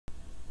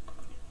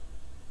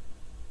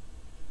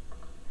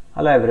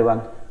Hello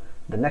everyone.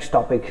 The next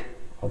topic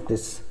of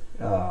this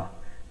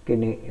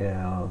kidney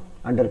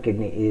under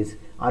kidney is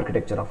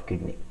architecture of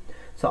kidney.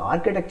 So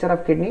architecture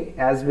of kidney,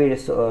 as we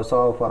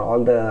saw for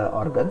all the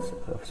organs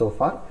so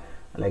far,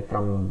 like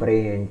from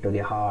brain to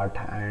the heart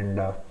and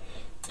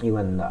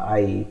even the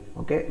eye,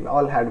 okay,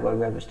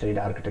 we have studied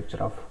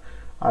architecture of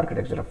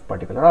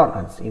particular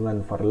organs.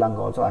 Even for lung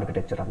also,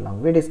 architecture of lung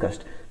we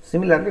discussed.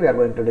 Similarly, we are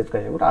going to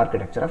discuss about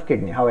architecture of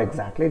kidney, how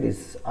exactly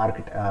this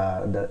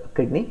the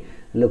kidney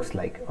looks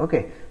like.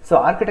 Okay, so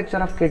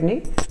architecture of kidney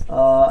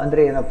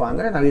ಅಂದ್ರೆ ಏನಪ್ಪಾ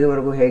ಅಂದ್ರೆ ನಾವು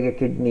ಇದುವರೆಗೂ ಹೇಗೆ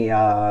kidney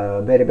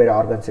ಬೇರೆ ಬೇರೆ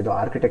organs ಇದು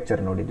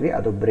architecture ನೋಡಿದ್ವಿ.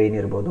 ಅದು ಬ್ರೈನ್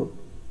ಇರ್ಬೋದು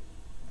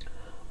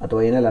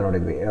ಅಥವಾ ಏನೆಲ್ಲ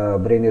ನೋಡಿದ್ವಿ,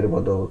 ಬ್ರೈನ್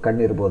ಇರ್ಬೋದು,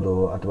 ಕಣ್ಣು ಇರ್ಬೋದು,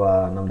 ಅಥವಾ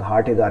ನಮ್ದು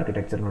ಹಾರ್ಟ್ ಇದು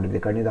ಆರ್ಕಿಟೆಕ್ಚರ್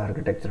ನೋಡಿದ್ವಿ, ಕಣ್ಣಿದ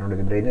ಆರ್ಕಿಟೆಕ್ಚರ್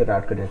ನೋಡಿದ್ವಿ, ಬ್ರೈನ್ ಇರೋ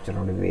ಆರ್ಕಿಟೆಕ್ಚರ್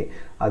ನೋಡಿದ್ವಿ.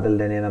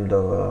 ಅದಲ್ಲದೆ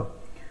ನಮ್ಮದು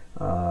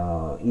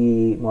ಈ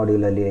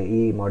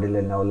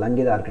ಮಾಡ್ಯೂಲಲ್ಲಿ ನಾವು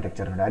ಲಂಗಿದ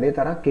ಆರ್ಕಿಟೆಕ್ಚರ್ ನೋಡಿ, ಅದೇ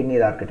ಥರ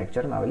ಕಿಡ್ನಿದ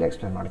ಆರ್ಕಿಟೆಕ್ಚರ್ ನಾವಿಲ್ಲಿ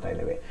ಎಕ್ಸ್ಪ್ಲೇನ್ ಮಾಡ್ತಾ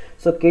ಇದ್ದೇವೆ.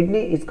 So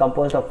kidney is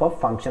composed of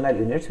functional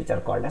units which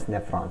are called as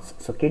nephrons.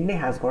 So kidney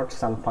has got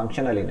some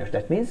functional units.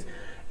 That means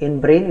in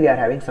brain we are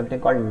having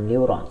something called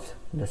neurons.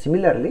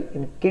 Similarly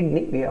in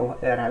kidney we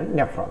are having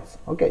nephrons.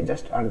 Okay,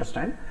 just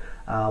understand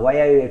why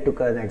I took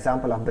an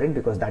example of brain,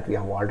 because that we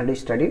have already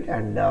studied,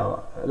 and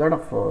a lot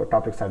of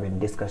topics have been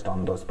discussed on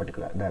those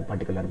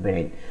particular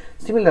brain.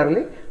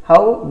 Similarly,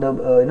 how the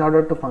in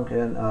order to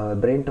function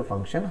brain to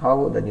function, how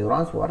the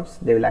neurons works,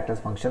 they will act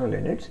as functional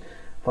units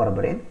for a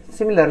brain.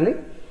 Similarly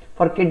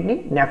for kidney,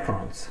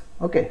 nephrons.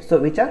 Okay, so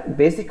which are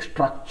basic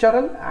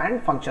structural and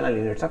functional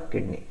units of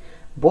kidney.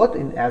 Both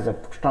as a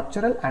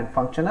structural and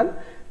functional,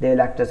 they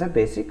will act as a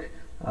basic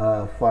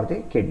for the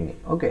kidney.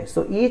 Okay, so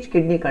each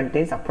kidney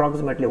contains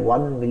approximately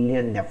 1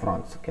 million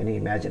nephrons. Can you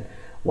imagine?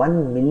 1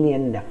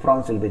 million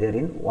nephrons will be there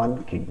in one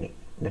kidney.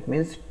 That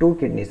means 2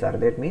 kidneys are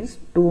there, means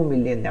 2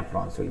 million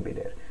nephrons will be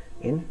there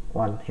in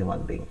one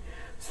human being.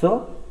 So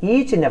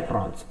each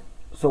nephrons,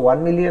 so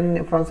 1 million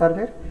nephrons are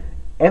there.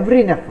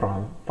 Every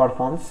nephron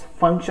performs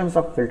functions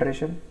of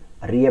filtration,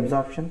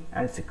 reabsorption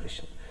and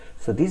secretion.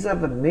 So these are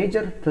the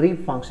major 3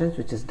 functions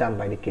which is done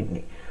by the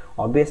kidney.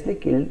 Obviously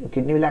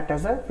kidney will act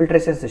as a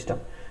filtration system,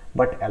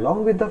 but along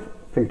with the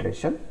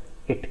filtration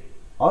it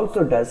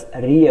also does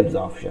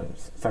reabsorptions,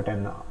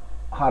 certain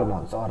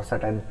hormones or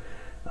certain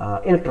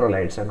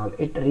electrolytes and all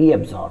it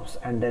reabsorbs,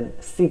 and then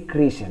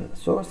secretion.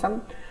 So some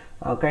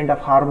kind of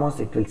hormones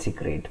it will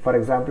secrete. For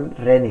example,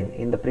 renin,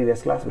 in the previous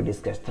class we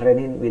discussed,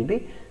 renin will be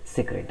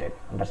secreted,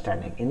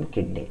 understanding, in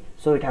kidney.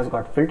 So it has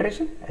got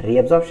filtration,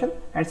 reabsorption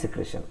and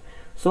secretion.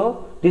 So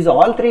these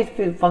all 3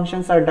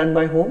 functions are done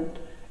by whom?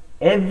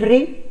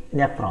 Every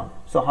nephron.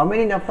 So how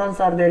many nephrons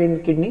are there in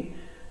kidney?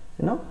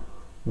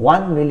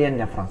 1 million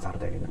nephrons are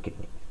there in the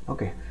kidney.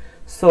 Okay,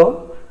 so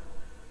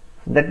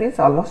that means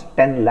almost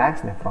 10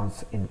 lakhs nephrons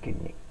in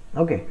kidney.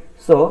 Okay,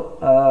 so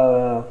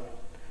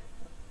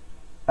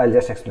I'll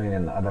just explain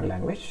in other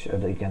language,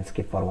 you can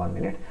skip for 1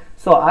 minute.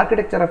 So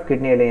architecture of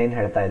kidney ಅಲ್ಲಿ ಏನು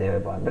ಹೇಳ್ತಾ ಇದ್ದೇವೆ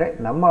ಅಂದ್ರೆ,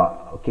 ನಮ್ಮ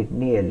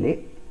ಕಿಡ್ನಿಯಲ್ಲಿ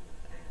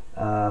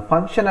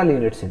functional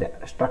units ಇದೆ,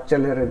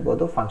 structural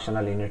ಇರ್ಬೋದು,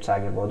 functional units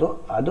ಆಗಿರ್ಬೋದು,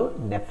 ಅದು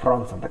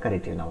ನೆಫ್ರಾನ್ಸ್ ಅಂತ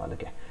ಕರಿತೀವಿ ನಾವು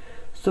ಅದಕ್ಕೆ.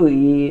 ಸೊ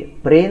ಈ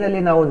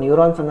ಬ್ರೈನಲ್ಲಿ ನಾವು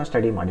ನ್ಯೂರಾನ್ಸ್ ಅನ್ನು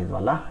study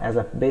ಮಾಡಿದ್ವಲ್ಲ as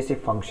a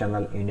basic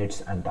functional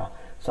units ಅಂತ.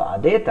 ಸೊ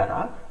ಅದೇ ಥರ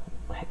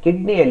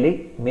ಕಿಡ್ನಿಯಲ್ಲಿ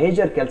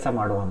ಮೇಜರ್ ಕೆಲಸ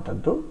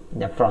ಮಾಡುವಂಥದ್ದು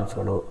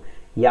ನೆಫ್ರಾನ್ಸ್ಗಳು.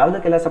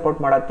 ಯಾವುದಕ್ಕೆಲ್ಲ ಸಪೋರ್ಟ್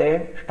ಮಾಡುತ್ತೆ?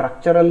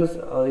 ಸ್ಟ್ರಕ್ಚರಲ್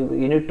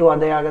ಯೂನಿಟು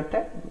ಅದೇ ಆಗುತ್ತೆ,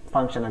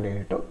 ಫಂಕ್ಷನಲ್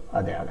ಯೂನಿಟು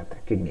ಅದೇ ಆಗುತ್ತೆ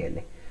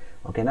ಕಿಡ್ನಿಯಲ್ಲಿ.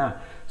 ಓಕೆನಾ?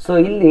 ಸೊ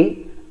ಇಲ್ಲಿ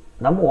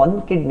ನಮ್ಮ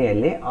ಒಂದು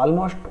ಕಿಡ್ನಿಯಲ್ಲಿ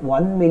ಆಲ್ಮೋಸ್ಟ್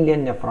 1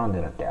 ಮಿಲಿಯನ್ ನೆಫ್ರಾನ್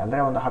ಇರುತ್ತೆ, ಅಂದರೆ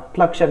ಒಂದು 10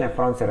 ಲಕ್ಷ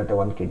ನೆಫ್ರಾನ್ಸ್ ಇರುತ್ತೆ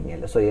ಒಂದು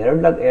ಕಿಡ್ನಿಯಲ್ಲಿ. ಸೊ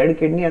ಎರಡು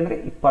ಕಿಡ್ನಿ ಅಂದರೆ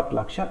 20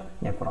 ಲಕ್ಷ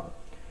ನೆಫ್ರಾನ್.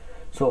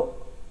 ಸೊ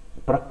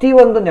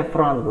ಪ್ರತಿಯೊಂದು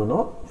ನೆಫ್ರಾನ್ಗೂ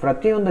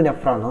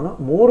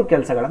 3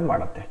 ಕೆಲಸಗಳನ್ನು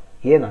ಮಾಡುತ್ತೆ.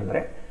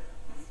 ಏನಂದರೆ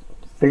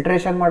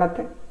ಫಿಲ್ಟ್ರೇಷನ್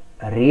ಮಾಡುತ್ತೆ,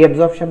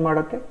 ರಿಅಬ್ಸಾರ್ಪ್ಷನ್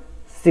ಮಾಡುತ್ತೆ,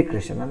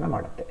 ಸಿಕ್ರೇಷನ್ ಅನ್ನು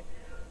ಮಾಡುತ್ತೆ.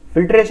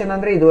 ಫಿಲ್ಟ್ರೇಷನ್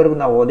ಅಂದರೆ ಇದುವರೆಗೂ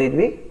ನಾವು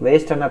ಓದಿದ್ವಿ,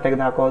 ವೇಸ್ಟನ್ನು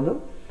ತೆಗೆದುಹಾಕೋದು,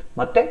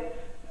 ಮತ್ತು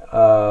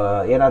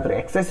ಏನಾದರೂ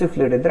ಎಕ್ಸೆಸಿವ್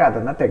ಫ್ಲೂಯಿಡ್ ಇದ್ದರೆ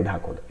ಅದನ್ನು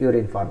ತೆಗೆದುಹಾಕೋದು,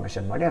 ಯೂರಿನ್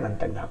ಫಾರ್ಮೇಷನ್ ಮಾಡಿ ಅದನ್ನು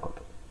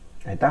ತೆಗೆದುಹಾಕೋದು.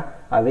 ಆಯಿತಾ?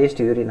 ಆ ವೇಸ್ಟ್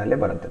ಯೂರಿನಲ್ಲೇ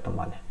ಬರುತ್ತೆ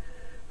ತುಂಬಾ.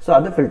 ಸೊ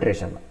ಅದು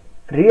ಫಿಲ್ಟ್ರೇಷನ್.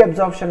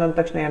 ರಿಅಬ್ಸಾರ್ಪ್ಷನ್ ಅಂದ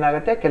ತಕ್ಷಣ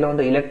ಏನಾಗುತ್ತೆ,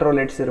 ಕೆಲವೊಂದು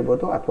ಇಲೆಕ್ಟ್ರೋಲೈಟ್ಸ್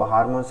ಇರ್ಬೋದು ಅಥವಾ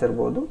ಹಾರ್ಮೋನ್ಸ್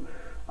ಇರ್ಬೋದು,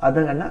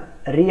 ಅದನ್ನು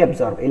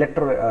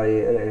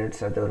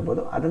ಇಲೆಕ್ಟ್ರೋಲೈಟ್ಸ್ ಅದು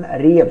ಇರ್ಬೋದು, ಅದನ್ನು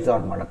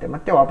ರೀಅಬ್ಸಾರ್ಬ್ ಮಾಡುತ್ತೆ,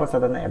 ಮತ್ತೆ ವಾಪಸ್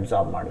ಅದನ್ನು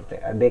ಅಬ್ಸಾರ್ಬ್ ಮಾಡುತ್ತೆ,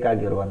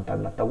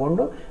 ಬೇಕಾಗಿರುವಂಥದ್ದನ್ನು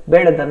ತಗೊಂಡು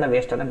ಬೇಡದನ್ನು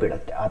ವೇಸ್ಟನ್ನು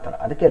ಬಿಡುತ್ತೆ. ಆ ಥರ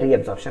ಅದಕ್ಕೆ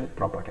ರೀಅಬ್ಸಾರ್ಪ್ಷನ್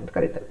ಪ್ರಾಪರ್ಟಿ ಅಂತ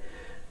ಕರೀತಾರೆ.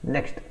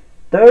 ನೆಕ್ಸ್ಟ್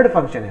ಥರ್ಡ್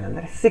ಫಂಕ್ಷನ್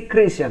ಏನಂದರೆ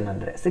ಸಿಕ್ರೀಷನ್.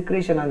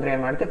 ಅಂದರೆ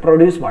ಏನು ಮಾಡುತ್ತೆ?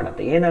 ಪ್ರೊಡ್ಯೂಸ್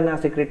ಮಾಡುತ್ತೆ. ಏನನ್ನು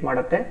ಸಿಕ್ರೀಟ್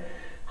ಮಾಡುತ್ತೆ?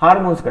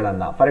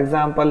 ಹಾರ್ಮೋನ್ಸ್ಗಳನ್ನು. ಫಾರ್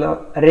ಎಕ್ಸಾಂಪಲ್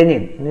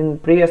ರೆನಿನ್, ನಿನ್ನ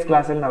ಪ್ರೀವಿಯಸ್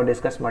ಕ್ಲಾಸಲ್ಲಿ ನಾವು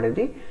ಡಿಸ್ಕಸ್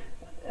ಮಾಡಿದ್ವಿ,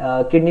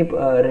 ಕಿಡ್ನಿ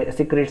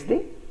ಸಿಕ್ರೀಟ್ಸ್ ದಿ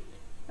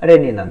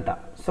ರೆನಿನ್ ಅಂತ.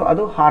 ಸೊ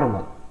ಅದು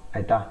ಹಾರ್ಮೋನ್.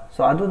 ಆಯಿತಾ?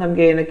 ಸೊ ಅದು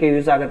ನಮಗೆ ಏನಕ್ಕೆ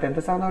ಯೂಸ್ ಆಗುತ್ತೆ ಅಂತ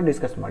ಸಹ ನಾವು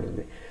ಡಿಸ್ಕಸ್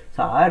ಮಾಡಿದ್ವಿ.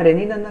 ಸೊ ಆ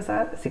ರೆನಿನನ್ನು ಸಹ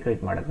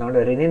ಸಿಕ್ರೇಟ್ ಮಾಡುತ್ತೆ. ನೋಡಿ,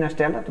 ರೆನಿನ್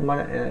ಅಷ್ಟೇ ಅಲ್ಲ,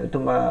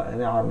 ತುಂಬ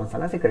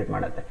ಹಾರ್ಮೋನ್ಸನ್ನು ಸಿಕ್ರೇಟ್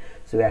ಮಾಡುತ್ತೆ.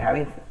 ಸೊ ವಿ ಆರ್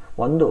ಹ್ಯಾವಿಂಗ್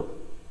ಒಂದು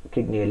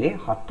ಕಿಡ್ನಿಯಲ್ಲಿ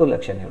 10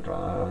 ಲಕ್ಷ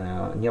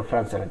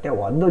ನೆಫ್ರಾನ್ಸ್ ಇರುತ್ತೆ.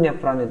 ಒಂದು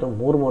ನೆಫ್ರಾನ್ ಇದು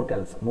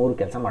ಮೂರು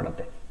ಕೆಲಸ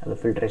ಮಾಡುತ್ತೆ. ಅದು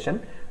filtration,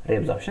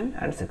 ರಿಅಬ್ಸಾರ್ಪ್ಷನ್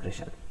and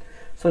secretion.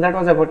 So that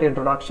was about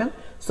introduction.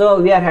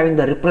 So we are having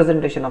the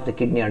representation of the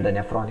kidney and the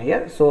nephron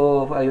here. So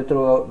to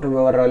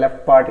your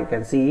left part you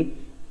can see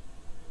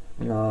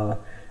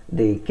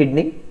the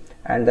kidney,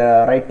 and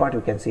the right part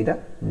you can see the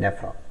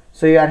nephron.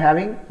 So you are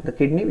having the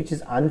kidney which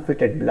is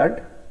unfiltered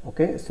blood,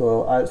 okay,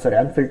 so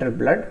unfiltered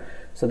blood.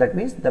 So that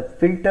means the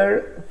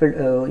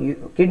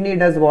kidney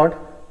does what?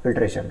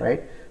 Filtration,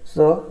 right?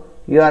 So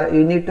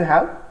you need to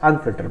have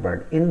unfiltered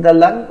blood. In the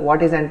lung,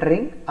 what is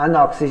entering?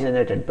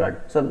 Unoxygenated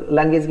blood. So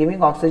lung is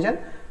giving oxygen,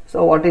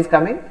 so what is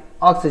coming?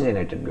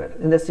 Oxygenated blood.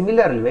 In the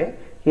similar way,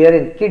 here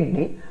in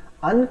kidney,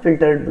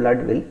 unfiltered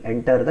blood will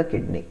enter the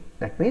kidney.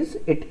 That means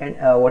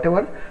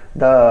whatever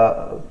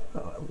the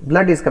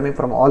blood is coming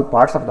from all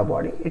parts of the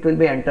body, it will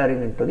be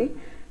entering into the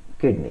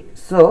kidney.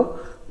 So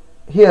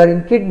here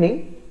in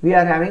kidney we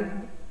are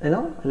having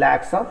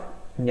lakhs of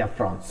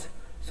nephrons.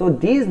 So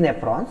these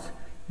nephrons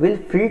will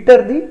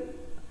filter the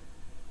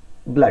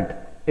blood.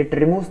 It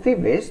removes the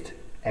waste,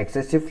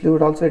 excessive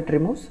fluid also it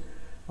removes,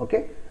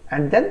 okay,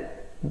 and then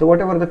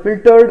whatever the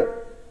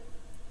filtered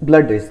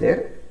blood is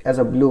there as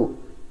a blue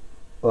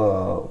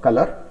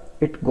color,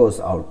 it goes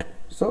out.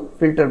 So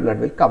filtered blood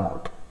will come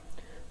out.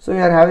 So you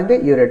are having the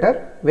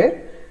ureter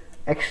where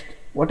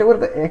whatever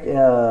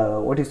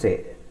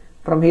the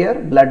from here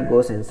blood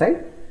goes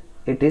inside,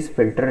 it is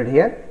filtered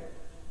here,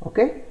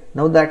 okay.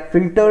 Now that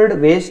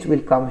filtered waste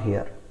will come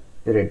here,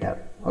 ureter,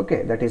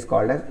 okay, that is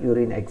called as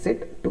urine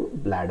exit to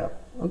bladder,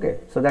 okay,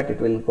 so that it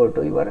will go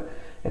to your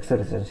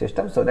excretion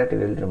system, so that it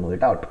will remove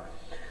it out,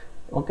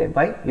 okay,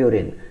 by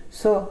urine.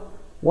 So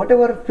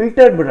whatever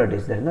filtered blood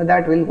is there,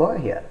 that will go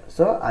here.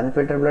 So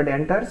unfiltered blood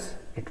enters,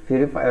 it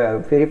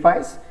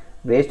purifies,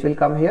 waste will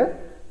come here.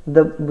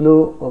 The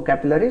blue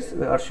capillaries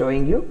are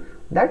showing you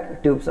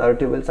that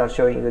tubules are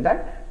showing you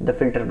that the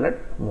filtered blood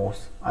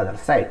moves other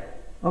side,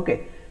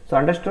 okay. So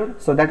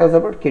understood. So that was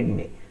about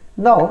kidney.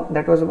 Now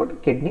that was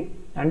about kidney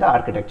and the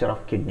architecture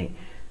of kidney.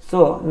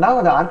 So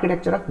now the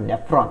architecture of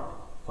nephron.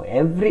 So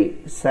every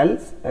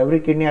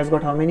kidney has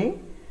got how many?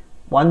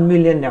 1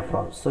 million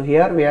nephrons. So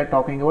here we are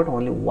talking about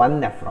only one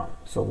nephron.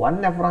 So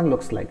one nephron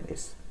looks like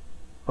this,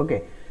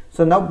 okay.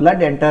 So now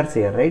blood enters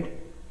here, right?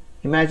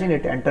 Imagine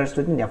it enters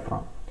to the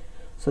nephron.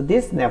 So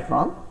this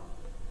nephron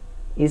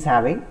is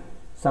having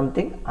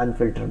something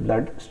unfiltered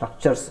blood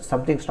structures,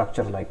 something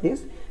structure like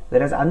this,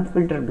 whereas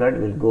unfiltered blood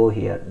will go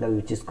here,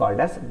 which is called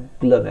as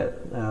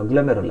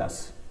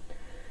glomerulus.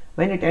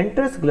 When it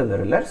enters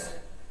glomerulus,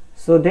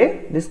 so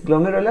this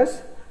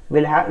glomerulus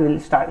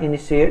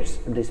initiates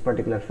this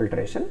particular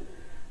filtration.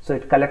 So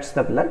it collects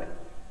the blood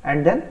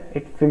and then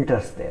it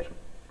filters there,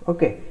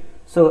 okay.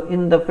 So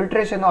in the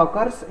filtration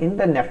occurs in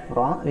the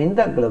nephron, in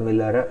the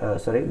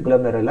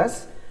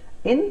glomerulus,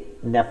 in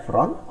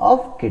nephron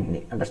of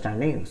kidney,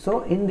 understanding.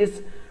 So in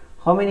this,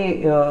 how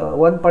many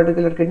one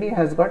particular kidney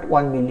has got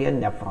 1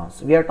 million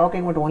nephrons. We are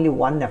talking about only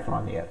one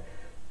nephron here.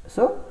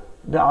 So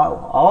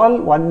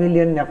all 1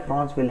 million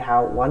nephrons will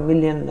have 1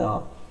 million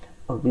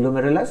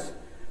glomerulus.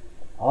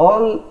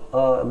 All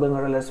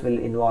glomerulus will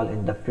involve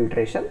in the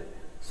filtration.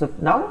 So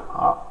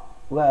now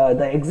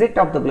the exit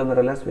of the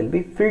glomerulus will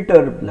be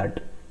filtered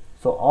blood.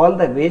 So all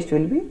the waste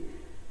will be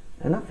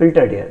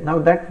filtered here. Now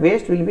that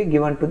waste will be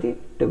given to the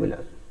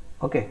tubule,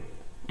 okay,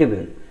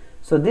 tubule.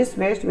 So this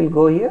waste will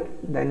go here,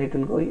 then it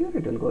will go here,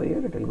 it will go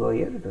here, it will go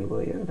here, it will go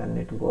here, then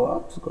it will go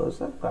up,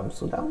 goes up, comes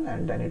down,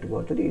 and then it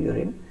will go to the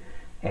urine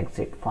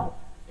exit form.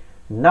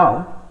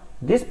 Now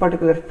this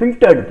particular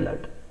filtered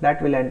blood,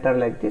 that will enter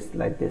like this,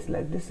 like this,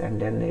 like this,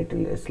 and then it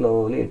will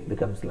slowly it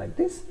becomes like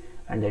this,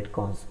 and it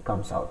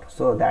comes out.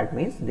 So that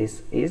means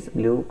this is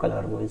blue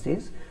color, which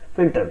is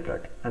filtered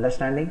blood,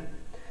 understanding.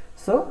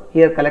 So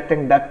here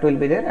collecting duct will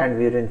be there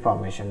and urine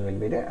formation will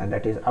be there, and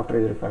that is after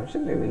urine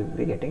formation we will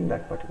be getting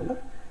that particular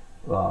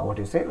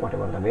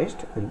whatever the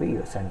waste will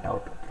be sent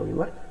out through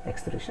your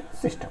excretion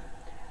system,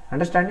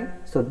 understanding.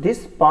 So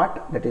this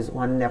part, that is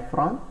one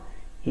nephron,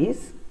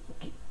 is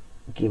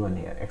given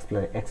here,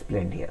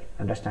 explained here,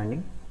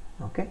 understanding,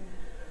 okay.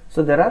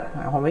 So there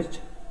are how much?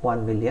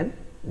 1 million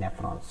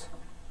nephrons,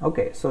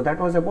 okay. So that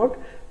was about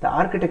the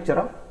architecture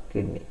of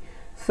kidney.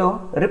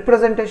 So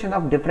representation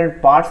of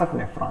different parts of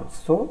nephrons.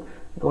 So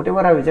whatever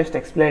I have just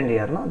explained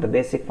here, the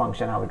basic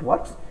function, how it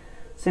works,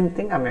 same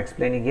thing I am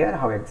explaining here,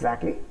 how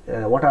exactly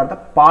what are the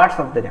parts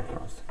of the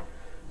nephrons.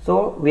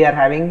 So we are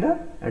having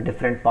the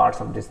different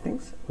parts of these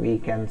things. We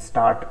can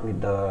start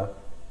with the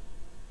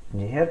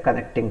here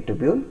connecting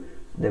tubule,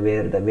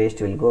 where the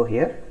waste will go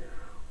here,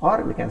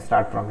 or we can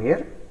start from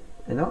here,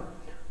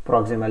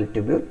 proximal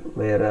tubule,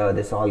 where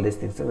all these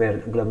things, where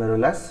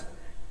glomerulus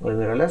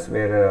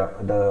where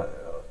the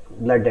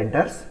blood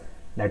enters,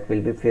 that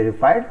will be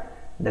purified,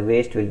 the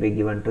waste will be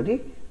given to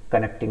the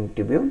connecting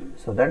tubule,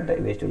 so that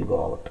the waste will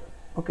go out,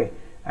 okay,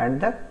 and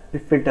the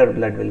filtered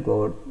blood will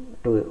go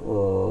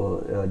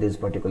to this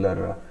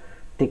particular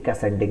thick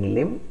ascending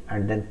limb,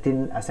 and then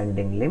thin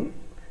ascending limb,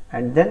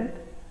 and then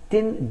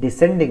thin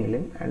descending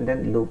limb, and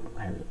then loop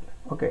handle,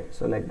 okay.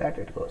 So like that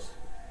it goes,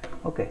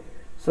 okay.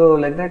 So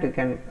like that you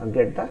can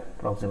get the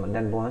proximal.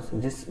 Then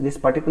this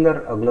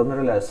particular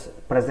glomerulus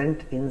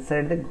present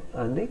inside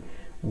the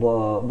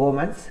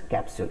Bowman's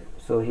capsule.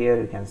 So here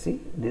you can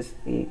see this,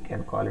 we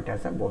can call it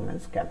as a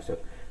Bowman's capsule.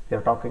 We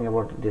are talking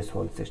about this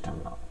whole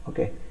system now,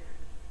 okay.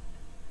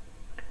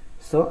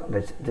 So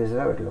this is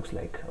how it looks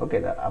like. Okay,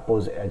 the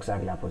opposite,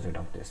 exactly opposite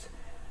of this.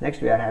 Next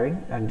we are having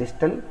a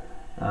distal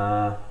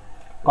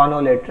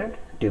convoluted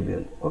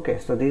tubule. Okay,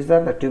 so these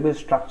are the tubule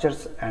structures,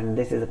 and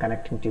this is a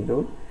connecting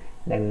tubule,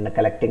 then the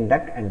collecting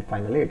duct, and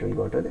finally it will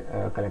go to the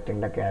collecting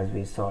duct as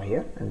we saw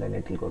here, and then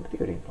it will go to the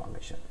urine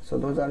formation. So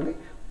those are the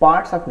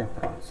parts of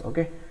nephrons.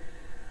 Okay,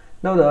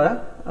 now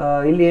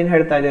ಇಲ್ಲಿ ಏನು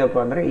ಹೇಳ್ತಾ ಇದೀವಪ್ಪ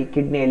ಅಂದರೆ ಈ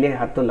ಕಿಡ್ನಿಯಲ್ಲಿ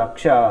 10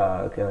 lakh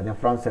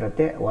nephrons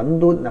ಇರುತ್ತೆ.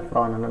 ಒಂದು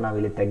nephron ಅನ್ನು ನಾವು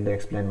ಇಲ್ಲಿ ತೆಗೆದು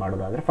ಎಕ್ಸ್ಪ್ಲೇನ್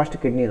ಮಾಡೋದಾದ್ರೆ ಫಸ್ಟ್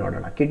ಕಿಡ್ನಿ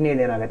ನೋಡೋಣ.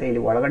 ಕಿಡ್ನಿಯಲ್ಲಿ ಏನಾಗುತ್ತೆ,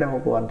 ಇಲ್ಲಿ ಒಳಗಡೆ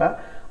ಹೋಗುವಂಥ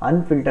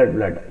ಅನ್ಫಿಲ್ಟರ್ಡ್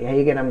ಬ್ಲಡ್,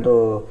 ಹೇಗೆ ನಮ್ಮದು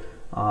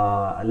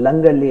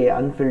ಲಂಗಲ್ಲಿ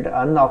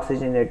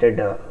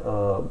ಅನ್ಆಕ್ಸಿಜನೇಟೆಡ್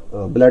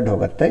ಬ್ಲಡ್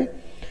ಹೋಗುತ್ತೆ,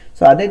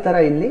 ಸೊ ಅದೇ ಥರ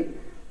ಇಲ್ಲಿ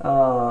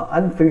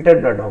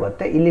ಅನ್ಫಿಲ್ಟರ್ಡ್ ಬ್ಲಡ್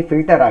ಹೋಗುತ್ತೆ. ಇಲ್ಲಿ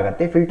ಫಿಲ್ಟರ್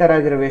ಆಗುತ್ತೆ, ಫಿಲ್ಟರ್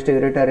ಆಗಿರೋ ವೇಸ್ಟ್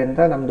ಯೂರಿಟರಿಂದ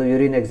ನಮ್ಮದು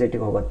ಯೂರಿನ್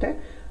ಎಕ್ಸಿಟಿಗೆ ಹೋಗುತ್ತೆ.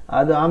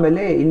 ಅದು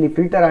ಆಮೇಲೆ ಇಲ್ಲಿ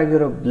ಫಿಲ್ಟರ್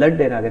ಆಗಿರೋ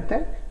ಬ್ಲಡ್ ಏನಾಗುತ್ತೆ,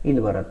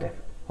 ಇಲ್ಲಿ ಬರುತ್ತೆ,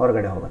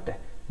 ಹೊರಗಡೆ ಹೋಗುತ್ತೆ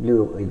ಬ್ಲೂ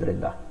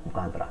ಇದರಿಂದ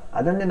ಮುಖಾಂತರ.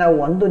 ಅದನ್ನೇ ನಾವು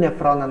ಒಂದು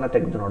ನೆಫ್ರಾನ್ ಅನ್ನು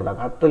ತೆಗೆದು ನೋಡಿದಾಗ,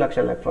 10 ಲಕ್ಷ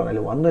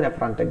ನೆಫ್ರಾನಲ್ಲಿ ಒಂದು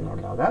ನೆಫ್ರಾನ್ ತೆಗೆದು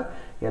ನೋಡಿದಾಗ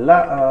ಎಲ್ಲ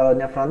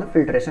ನೆಫ್ರಾನ್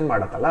ಫಿಲ್ಟ್ರೇಷನ್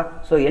ಮಾಡುತ್ತಲ್ಲ.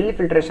 ಸೊ ಎಲ್ಲಿ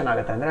ಫಿಲ್ಟ್ರೇಷನ್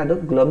ಆಗುತ್ತೆ ಅಂದರೆ ಅದು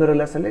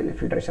ಗ್ಲೋಮೆರುಲಸ್ ಅಲ್ಲಿ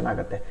ಫಿಲ್ಟ್ರೇಷನ್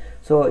ಆಗುತ್ತೆ.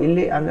 ಸೊ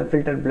ಇಲ್ಲಿ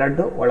ಫಿಲ್ಟರ್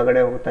ಬ್ಲಡ್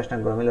ಒಳಗಡೆ ಹೋದ ತಕ್ಷಣ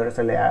ಗ್ಲೋಮೆರುಲಸ್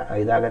ಅಲ್ಲಿ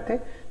ಇದಾಗುತ್ತೆ.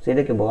 ಸೊ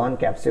ಇದಕ್ಕೆ ಬೋನ್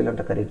ಕ್ಯಾಪ್ಸ್ಯೂಲ್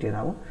ಅಂತ ಕರಿತೀವಿ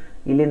ನಾವು.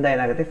 ಇಲ್ಲಿಂದ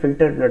ಏನಾಗುತ್ತೆ,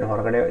 ಫಿಲ್ಟರ್ಡ್ ಬ್ಲಡ್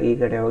ಹೊರಗಡೆ ಈ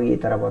ಕಡೆ ಹೋಗಿ ಈ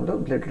ಥರ ಬಂದು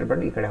ಫಿಲ್ಟರ್ಡ್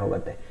ಬ್ಲಡ್ ಈ ಕಡೆ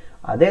ಹೋಗುತ್ತೆ.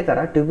 ಅದೇ ಥರ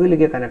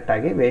ಟ್ಯೂಬ್ಯೂಲ್ಗೆ ಕನೆಕ್ಟ್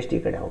ಆಗಿ ವೇಸ್ಟ್ ಈ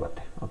ಕಡೆ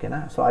ಹೋಗುತ್ತೆ. ಓಕೆನಾ.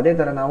 ಸೊ ಅದೇ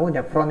ಥರ ನಾವು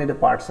ನೆಫ್ರಾನ್ ಇದು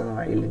ಪಾರ್ಟ್ಸನ್ನು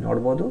ಇಲ್ಲಿ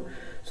ನೋಡ್ಬೋದು.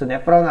 ಸೊ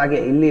ನೆಫ್ರಾನ್ ಹಾಗೆ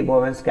ಇಲ್ಲಿ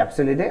ಬೋವೆನ್ಸ್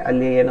ಕ್ಯಾಪ್ಸೂಲ್ ಇದೆ,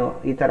 ಅಲ್ಲಿ ಏನು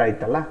ಈ ಥರ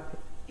ಇತ್ತಲ್ಲ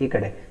ಈ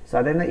ಕಡೆ, ಸೊ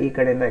ಅದನ್ನು ಈ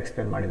ಕಡೆಯಿಂದ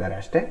ಎಕ್ಸ್ಪ್ಲೇನ್ ಮಾಡಿದ್ದಾರೆ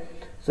ಅಷ್ಟೇ.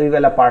 ಸೊ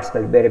ಇವೆಲ್ಲ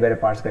ಪಾರ್ಟ್ಸ್ಗಳು, ಬೇರೆ ಬೇರೆ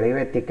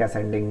ಪಾರ್ಟ್ಸ್ಗಳಿವೆ. ಥಿಕ್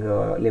ಅಸೆಂಡಿಂಗ್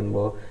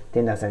ಲಿಂಬು,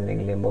 ಥಿನ್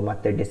ಅಸೆಂಡಿಂಗ್ ಲಿಂಬು,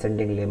 ಮತ್ತು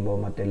ಡಿಸೆಂಡಿಂಗ್ ಲಿಂಬು,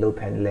 ಮತ್ತು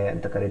ಲೂಪ್ ಹೆನ್ಲೆ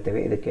ಅಂತ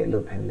ಕರಿತೀವಿ. ಇದಕ್ಕೆ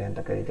ಲೂಪ್ ಹೆನ್ಲೆ ಅಂತ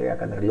ಕರಿತೀವಿ,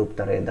 ಯಾಕಂದರೆ ಲೂಪ್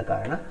ಥರ ಇದ್ದ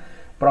ಕಾರಣ.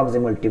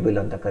 ಪ್ರಾಕ್ಸಿಮಲ್ ಟ್ಯೂಬ್ಯೂಲ್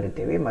ಅಂತ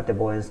ಕರಿತೀವಿ. ಮತ್ತು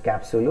ಬೋವೆನ್ಸ್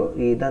ಕ್ಯಾಪ್ಸೂಲು,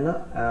 ಇದನ್ನು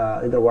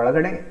ಇದ್ರ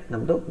ಒಳಗಡೆ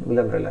ನಮ್ಮದು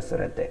ಗ್ಲೋಮೆರುಲಸ್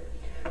ಇರುತ್ತೆ.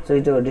 ಸೊ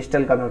ಇದು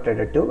ಡಿಸ್ಟಲ್ ಕನ್ವರ್ಟೆಡ್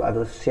ಟ್ಯೂಬ್,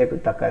 ಅದು ಶೇಪ್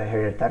ತಕ್ಕ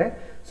ಹೇಳಿರ್ತಾರೆ.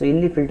 ಸೊ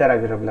ಇಲ್ಲಿ ಫಿಲ್ಟರ್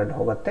ಆಗಿರೋ ಬ್ಲಡ್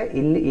ಹೋಗುತ್ತೆ,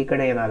 ಇಲ್ಲಿ ಈ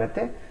ಕಡೆ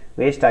ಏನಾಗುತ್ತೆ,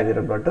 ವೇಸ್ಟ್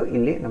ಆಗಿರೋ ಬ್ಲಡ್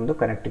ಇಲ್ಲಿ ನಮ್ಮದು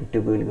ಕನೆಕ್ಟಿಂಗ್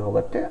ಟ್ಯೂಬ್ಯೂಲ್ಗೆ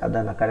ಹೋಗುತ್ತೆ.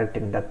 ಅದನ್ನು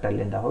ಕನೆಕ್ಟಿಂಗ್ ಡಕ್ಟ್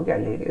ಅಲ್ಲಿಂದ ಹೋಗಿ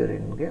ಅಲ್ಲಿ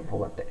ಯೂರಿನ್ಗೆ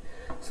ಹೋಗುತ್ತೆ.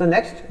 So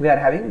next we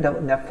are having the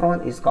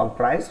nephron is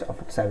ಕಂಪ್ರೈಸ್ಡ್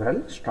of several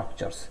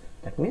structures.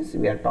 That means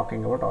we are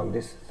talking about all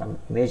this some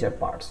major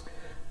parts.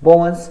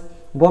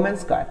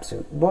 Bowman's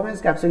capsule.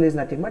 Bowman's capsule is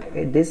nothing but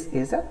this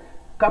is a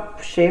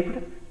cup-shaped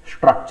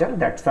structure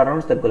that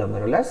surrounds the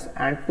glomerulus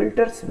and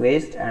filters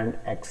waste and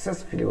excess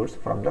fluids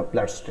from the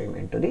bloodstream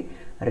into the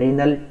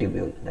renal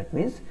tubule. That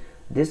means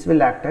this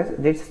will act as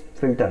this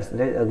filters.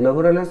 The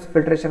glomerulus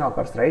filtration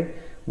occurs, right?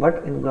 But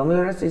in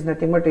glomerulus is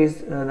nothing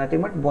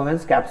but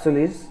Bowman's capsule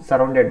is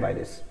surrounded by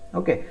this.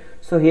 Okay.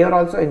 So here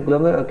also in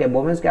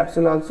Bowman's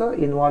capsule also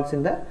involves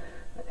in the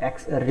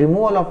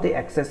removal of the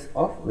excess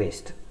of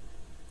waste.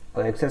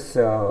 Or excess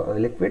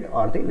liquid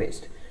or the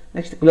waste.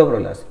 Next,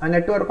 glomerulus, a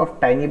network of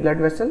tiny blood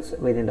vessels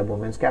within the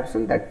Bowman's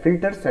capsule that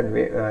filters and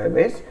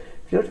waste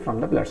fluids from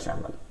the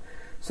bloodstream.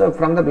 So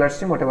from the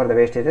bloodstream, whatever the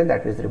waste is there,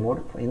 that is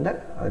removed in the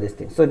this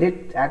thing. So it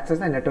acts as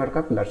a network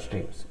of blood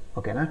streams.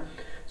 Okay na?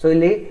 So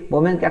ಇಲ್ಲಿ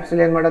Bowman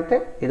capsule ಏನು ಮಾಡುತ್ತೆ,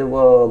 ಇದು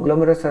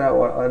ಗ್ಲೋಮೆರುಲಸ್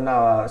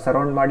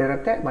surround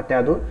ಮಾಡಿರುತ್ತೆ, ಮತ್ತು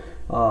ಅದು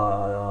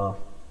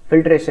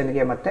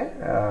ಫಿಲ್ಟ್ರೇಷನ್ಗೆ ಮತ್ತು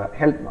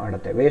help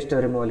ಮಾಡುತ್ತೆ, waste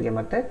ರಿಮೂವಲ್ಗೆ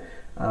ಮತ್ತು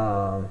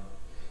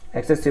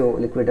excessive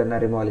ಲಿಕ್ವಿಡನ್ನು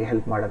ರಿಮೂವಲ್ಗೆ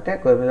help ಮಾಡುತ್ತೆ.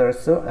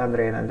 ಗ್ಲೋಮೆರುಲಸ್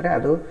ಅಂದರೆ ಏನಂದರೆ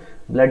ಅದು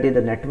ಬ್ಲಡ್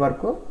ಇದು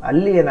ನೆಟ್ವರ್ಕು,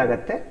 ಅಲ್ಲಿ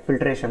ಏನಾಗುತ್ತೆ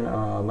ಫಿಲ್ಟ್ರೇಷನ್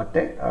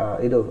ಮತ್ತು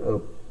ಇದು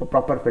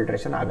ಪ್ರಾಪರ್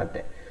ಫಿಲ್ಟ್ರೇಷನ್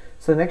ಆಗುತ್ತೆ.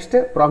 ಸೊ ನೆಕ್ಸ್ಟ್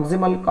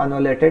ಪ್ರಾಕ್ಸಿಮಲ್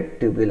ಕಾನ್ವಲೇಟೆಡ್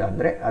ಟ್ಯೂಬ್ಯೂಲ್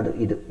ಅಂದರೆ ಅದು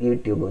ಇದು ಈ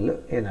ಟ್ಯೂಬ್ಯೂಲ್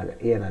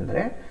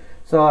ಏನಂದರೆ,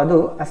 ಸೊ ಅದು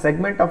ಅ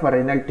segment of a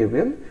renal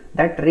tubule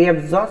that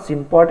reabsorbs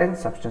important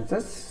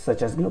substances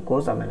such as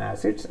glucose, amino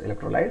acids,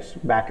 electrolytes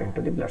back into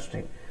the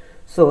bloodstream.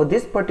 So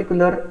this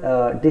particular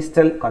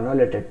distal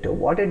convoluted tube,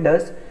 what it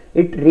does,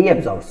 it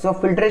reabsorbs. So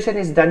filtration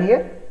is done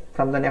here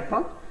from the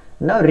nephron.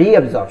 Now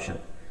reabsorption.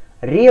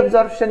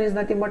 Reabsorption is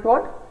nothing but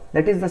what?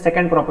 That is the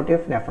second property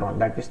of nephron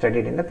that we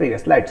studied in the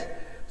previous slides.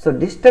 So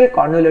distal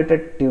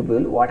convoluted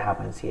tubule, what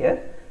happens here?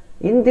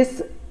 In this,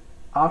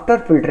 after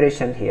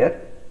filtration here,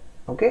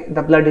 okay,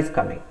 the blood is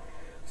coming.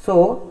 So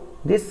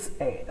this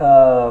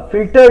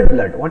filtered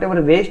blood, whatever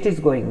waste is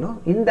going, no,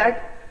 in that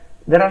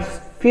there are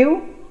few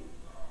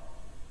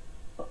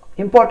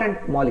important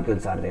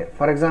molecules are there.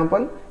 For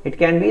example, it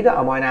can be the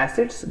amino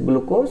acids,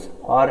 glucose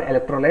or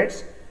electrolytes,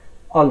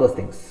 all those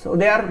things. So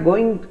they are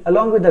going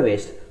along with the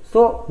waste.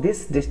 So this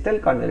distal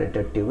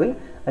convoluted tubule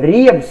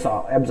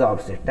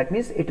reabsorbs it. That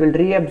means it will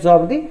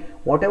reabsorb the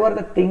whatever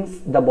the things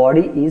the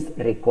body is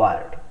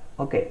required.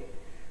 Okay.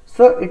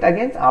 So it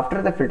again after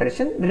the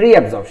filtration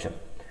reabsorption.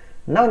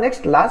 Now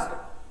next last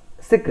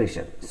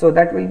secretion. So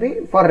that will be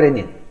for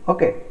renin.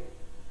 Okay.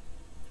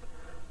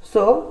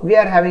 So we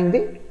are having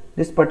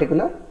this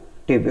particular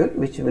tubule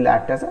which will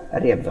act as a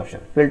reabsorption.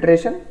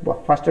 Filtration,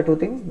 first two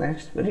things,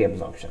 next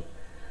reabsorption.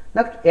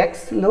 Next,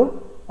 X loop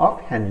of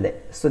Henle.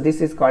 So this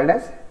is called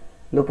as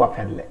loop of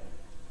Henle.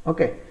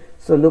 Okay.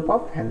 So loop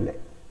of Henle.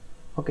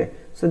 Okay.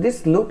 So this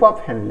loop of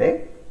Henle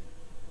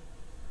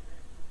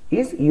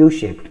is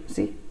U-shaped.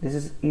 See, this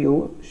is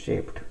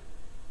U-shaped.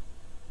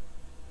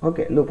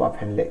 Okay, loop of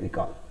Henle we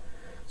call.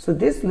 So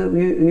this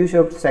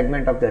U-shaped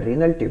segment of the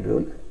renal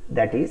tubule,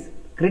 that is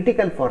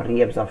critical for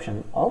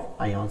reabsorption of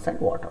ions and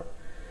water.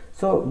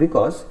 So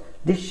because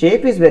this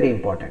shape is very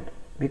important,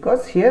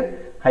 because here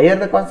higher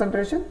the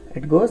concentration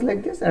it goes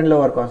like this and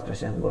lower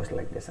concentration goes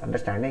like this,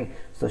 understanding.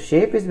 So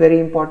shape is very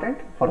important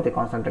for the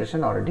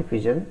concentration or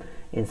diffusion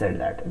inside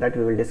that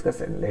we will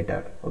discuss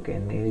later, okay,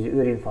 in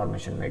urine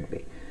formation might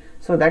be.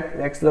 So that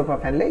X loop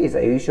of Henle is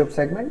a U-shaped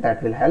segment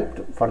that will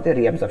help for the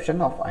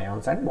reabsorption of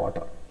ions and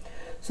water.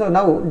 So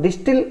now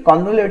distal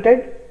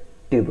convoluted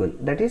tubule,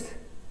 that is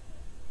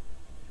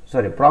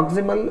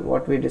proximal,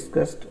 what we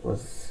discussed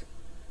was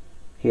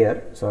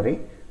here,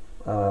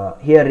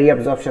 here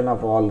reabsorption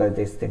of all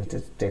these things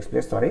takes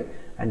place,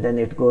 and then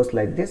it goes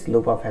like this,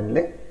 loop of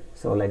Henle,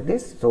 so like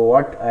this. So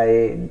what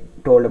I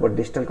told about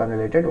distal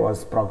convoluted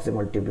was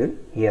proximal tubule,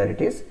 here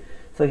it is.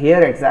 So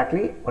here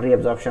exactly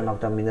reabsorption of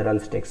the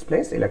minerals takes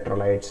place,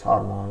 electrolytes,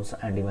 hormones,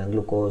 and even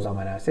glucose,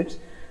 amino acids.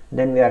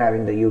 Then we are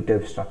having the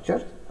U-shaped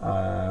structure,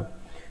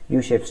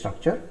 U-shaped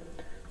structure.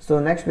 So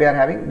next we are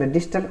having the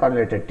distal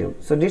convoluted tube.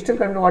 So distal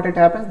convoluted, what it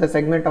happens, the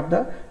segment of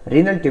the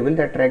renal tubule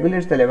that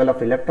regulates the level of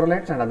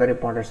electrolytes and other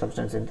important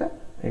substances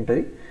in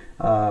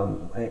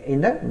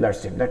the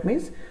bloodstream. That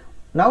means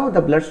now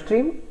the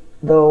bloodstream,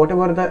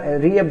 whatever the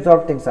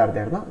reabsorbed things are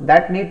there, no,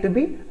 that need to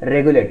be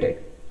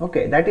regulated.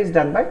 Okay, that is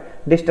done by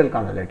distal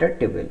convoluted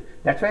tubule.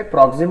 That's why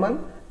proximal,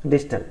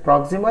 distal.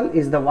 Proximal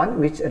is the one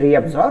which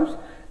reabsorbs,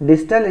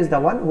 distal is the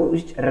one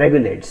which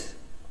regulates.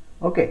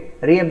 Okay,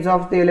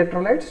 reabsorbs the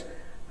electrolytes,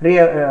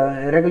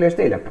 regulates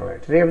the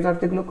electrolytes, reabsorbs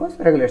the glucose,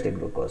 regulates the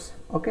glucose.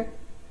 Okay.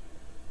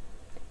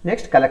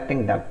 Next,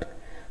 collecting duct.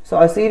 So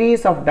a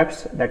series of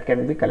ducts that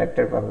can be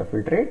collected from the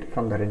filtrate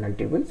from the renal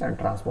tubules and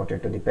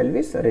transported to the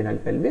pelvis, renal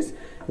pelvis,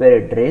 where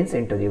it drains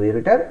into the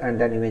ureter and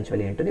then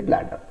eventually into the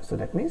bladder. So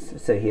that means,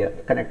 so here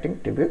connecting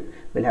tubule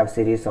will have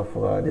series of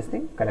this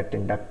thing,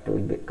 collecting duct will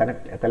be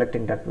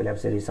collecting duct will have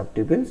series of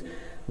tubules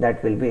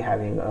that will be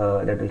having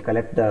that will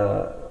collect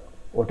the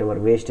whatever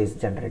waste is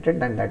generated,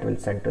 then that will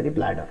send to the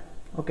bladder.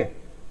 Okay.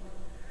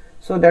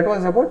 So that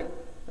was about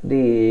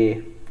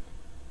the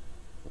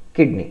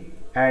kidney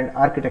and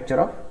architecture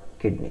of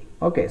kidney.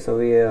 Okay, so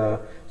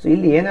so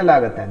ಇಲ್ಲಿ ಏನೆಲ್ಲ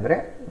ಆಗುತ್ತೆ ಅಂದರೆ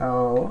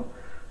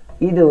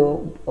ಇದು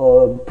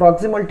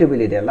proximal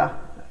tubal ಇದೆಯಲ್ಲ,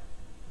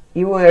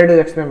 ಇವು ಎರಡು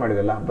explain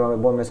ಮಾಡಿದಲ್ಲ,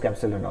 ಬೋಮೆಸ್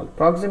capsule and all.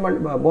 Proximal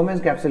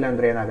ಬೋಮೆಸ್ capsule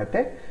ಅಂದರೆ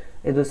ಏನಾಗುತ್ತೆ,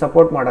 ಇದು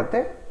ಸಪೋರ್ಟ್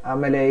ಮಾಡುತ್ತೆ,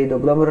 ಆಮೇಲೆ ಇದು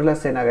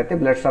ಗ್ಲೋಮರುಲಸ್ ಏನಾಗುತ್ತೆ,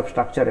 ಬ್ಲಡ್ ಸ್ಟಾಪ್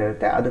ಸ್ಟ್ರಕ್ಚರ್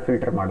ಇರುತ್ತೆ, ಅದು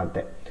ಫಿಲ್ಟರ್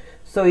ಮಾಡುತ್ತೆ.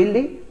 ಸೊ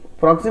ಇಲ್ಲಿ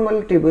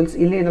ಪ್ರಾಕ್ಸಿಮಲ್ ಟ್ಯೂಬಲ್ಸ್,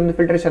 ಇಲ್ಲಿ ನಮ್ದು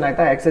ಫಿಲ್ಟ್ರೇಷನ್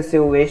ಆಯ್ತಾ,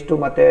 ಎಕ್ಸೆಸಿವ್ ವೇಸ್ಟ್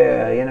ಮತ್ತೆ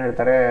ಏನು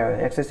ಹೇಳ್ತಾರೆ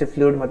ಎಕ್ಸೆಸಿವ್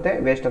ಫ್ಲೂಯಿಡ್ ಮತ್ತೆ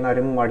ವೇಸ್ಟ್ ಅನ್ನ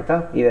ರಿಮೂವ್ ಮಾಡ್ತಾ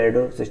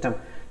ಇವೆರಡು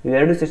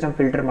ಸಿಸ್ಟಮ್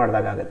ಫಿಲ್ಟರ್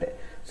ಮಾಡಿದಾಗ ಆಗುತ್ತೆ.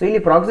 ಸೊ ಇಲ್ಲಿ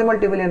ಪ್ರಾಕ್ಸಿಮಲ್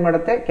ಟ್ಯೂಬಲ್ ಏನು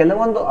ಮಾಡುತ್ತೆ,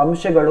 ಕೆಲವೊಂದು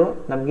ಅಂಶಗಳು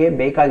ನಮಗೆ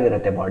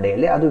ಬೇಕಾಗಿರುತ್ತೆ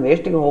ಬಾಡಿಯಲ್ಲಿ, ಅದು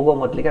ವೇಸ್ಟಿಗೆ ಹೋಗೋ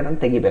ಮೊದಲಿಗೆ ಅದನ್ನು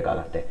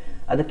ತೆಗಿಬೇಕಾಗತ್ತೆ.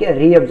 ಅದಕ್ಕೆ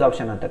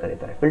ರೀಅಬ್ಸಾರ್ಪ್ಷನ್ ಅಂತ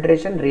ಕರೀತಾರೆ.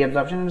 ಫಿಲ್ಟ್ರೇಷನ್,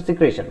 ರೀಅಬ್ಸಾರ್ಪ್ಷನ್,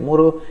 ಸಿಕ್ರೇಷನ್,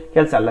 ಮೂರು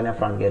ಕೆಲಸ ಅಲ್ಲ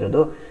ನೆಫ್ರಾನ್ಗೆ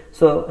ಇರೋದು.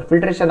 ಸೊ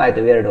ಫಿಲ್ಟ್ರೇಷನ್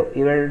ಆಯಿತು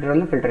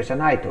ಇವೆರಡರಲ್ಲೂ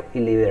ಫಿಲ್ಟ್ರೇಷನ್ ಆಯಿತು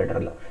ಇಲ್ಲಿ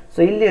ಇವೆರಡರಲ್ಲೂ.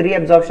 ಸೊ ಇಲ್ಲಿ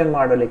ರೀಅಬ್ಸಾರ್ಪ್ಷನ್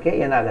ಮಾಡಲಿಕ್ಕೆ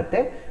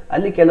ಏನಾಗುತ್ತೆ,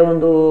 ಅಲ್ಲಿ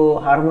ಕೆಲವೊಂದು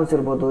ಹಾರ್ಮೋನ್ಸ್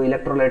ಇರ್ಬೋದು,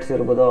 ಇಲೆಕ್ಟ್ರೋಲೈಟ್ಸ್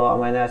ಇರ್ಬೋದು,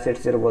 ಅಮೈನೋ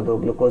ಆಸಿಡ್ಸ್ ಇರ್ಬೋದು,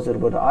 ಗ್ಲುಕೋಸ್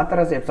ಇರ್ಬೋದು, ಆ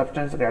ಥರ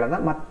ಸಬ್ಸ್ಟೆನ್ಸ್ಗಳನ್ನು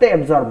ಮತ್ತೆ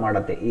ಅಬ್ಸಾರ್ಬ್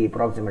ಮಾಡುತ್ತೆ ಈ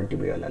ಪ್ರಾಕ್ಸಿಮಲ್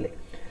ಟ್ಯೂಬ್ಯೂಲಲ್ಲಿ.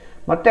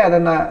 ಮತ್ತೆ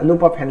ಅದನ್ನ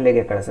ಲೂಪ್ ಆಫ್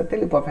ಹೆನ್ಲೆಗೆ ಕಳಿಸುತ್ತೆ.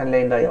 ಲೂಪ್ ಆಫ್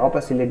ಹೆನ್ಲೆಯಿಂದ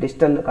ವಾಪಸ್ ಇಲ್ಲಿ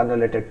ಡಿಸ್ಟಲ್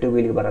ಕನ್ವಲೇಟೆಡ್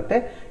ಟ್ಯೂಬ್ಯೂಲ್ಗೆ ಬರುತ್ತೆ.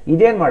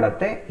 ಇದೇನು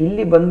ಮಾಡುತ್ತೆ,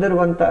 ಇಲ್ಲಿ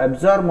ಬಂದಿರುವಂಥ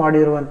ಅಬ್ಸಾರ್ಬ್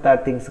ಮಾಡಿರುವಂಥ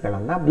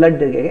ಥಿಂಗ್ಸ್ಗಳನ್ನು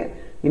ಬ್ಲಡ್ಗೆ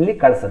ಇಲ್ಲಿ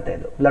ಕಳಿಸುತ್ತೆ.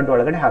 ಇದು ಬ್ಲಡ್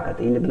ಒಳಗಡೆ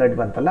ಹಾಕತ್ತೆ. ಇಲ್ಲಿ ಬ್ಲಡ್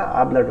ಬಂತಲ್ಲ,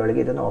 ಆ ಬ್ಲಡ್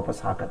ಒಳಗೆ ಇದನ್ನು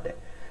ವಾಪಸ್ ಹಾಕತ್ತೆ.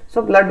 ಸೊ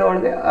ಬ್ಲಡ್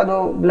ಒಳಗೆ ಅದು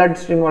ಬ್ಲಡ್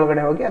ಸ್ಟ್ರೀಮ್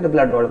ಒಳಗಡೆ ಹೋಗಿ ಅದು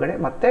ಬ್ಲಡ್ ಒಳಗಡೆ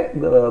ಮತ್ತೆ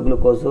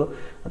ಗ್ಲುಕೋಸು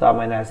ಅಥವಾ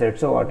ಅಮೈನೋ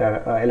ಆಸಿಡ್ಸು, ವಾಟರ್,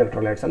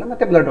 ಎಲೆಕ್ಟ್ರೋಲೈಟ್ಸ್ ಎಲ್ಲ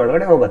ಮತ್ತೆ ಬ್ಲಡ್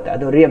ಒಳಗಡೆ ಹೋಗುತ್ತೆ,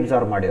 ಅದು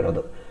ರೀಅಬ್ಸಾರ್ಬ್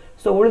ಮಾಡಿರೋದು.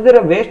 ಸೊ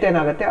ಉಳಿದಿರೋ ವೇಸ್ಟ್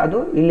ಏನಾಗುತ್ತೆ, ಅದು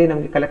ಇಲ್ಲಿ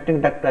ನಮಗೆ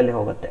ಕಲೆಕ್ಟಿಂಗ್ ಡಕ್ಟ್ ಅಲ್ಲಿ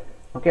ಹೋಗುತ್ತೆ.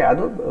 ಓಕೆ,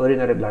 ಅದು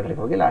ಯೂರಿನರಿ ಬ್ಲಾಡರ್ಗೆ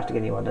ಹೋಗಿ ಲಾಸ್ಟ್ಗೆ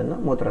ನೀವು ಅದನ್ನು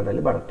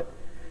ಮೂತ್ರದಲ್ಲಿ ಬರುತ್ತೆ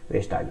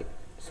ವೇಸ್ಟ್ ಆಗಿ.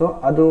 ಸೊ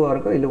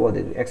ಅದುವರೆಗೂ ಇಲ್ಲಿ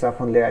ಓದಿದ್ವಿ. ಎಕ್ಸಾಫ್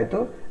ಹುನ್ಲೆ ಆಯಿತು,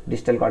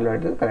 ಡಿಸ್ಟಲ್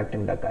ಕಾನ್ವಲೇಟೆಡ್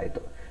ಕಲೆಕ್ಟಿಂಗ್ ಡಕ್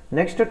ಆಯಿತು.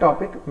 Next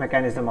topic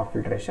mechanism of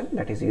filtration,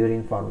 that is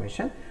urine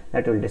formation,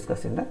 that will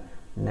discuss in the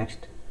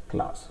next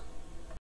class.